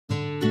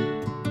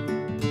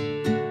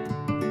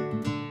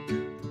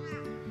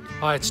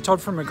Hi, it's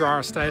Todd from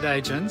McGrath Estate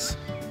Agents.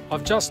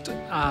 I've just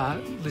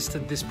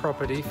listed this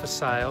property for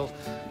sale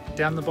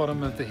down the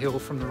bottom of the hill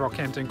from the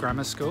Rockhampton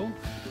Grammar School.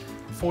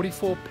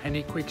 44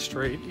 Pennycuick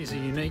Street is a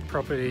unique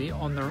property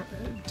on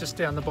just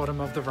down the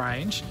bottom of the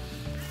range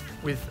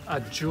with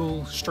a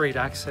dual street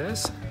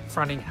access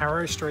fronting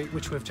Harrow Street,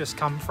 which we've just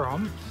come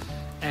from,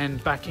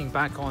 and backing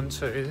back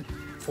onto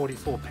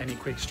 44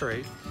 Pennycuick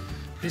Street.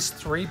 This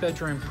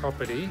 3-bedroom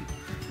property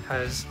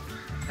has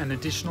an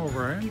additional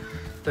room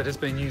that has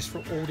been used for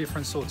all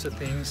different sorts of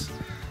things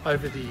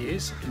over the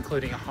years,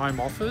 including a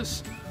home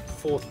office,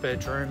 4th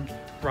bedroom,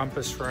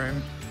 rumpus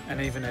room, and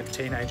even a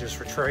teenager's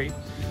retreat.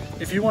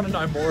 If you want to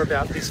know more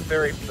about this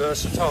very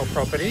versatile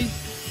property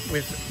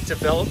with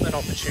development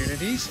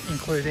opportunities,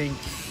 including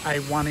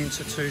a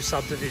 1:2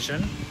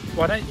 subdivision,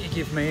 why don't you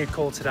give me a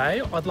call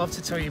today? I'd love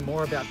to tell you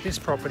more about this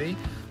property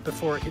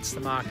before it hits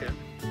the market.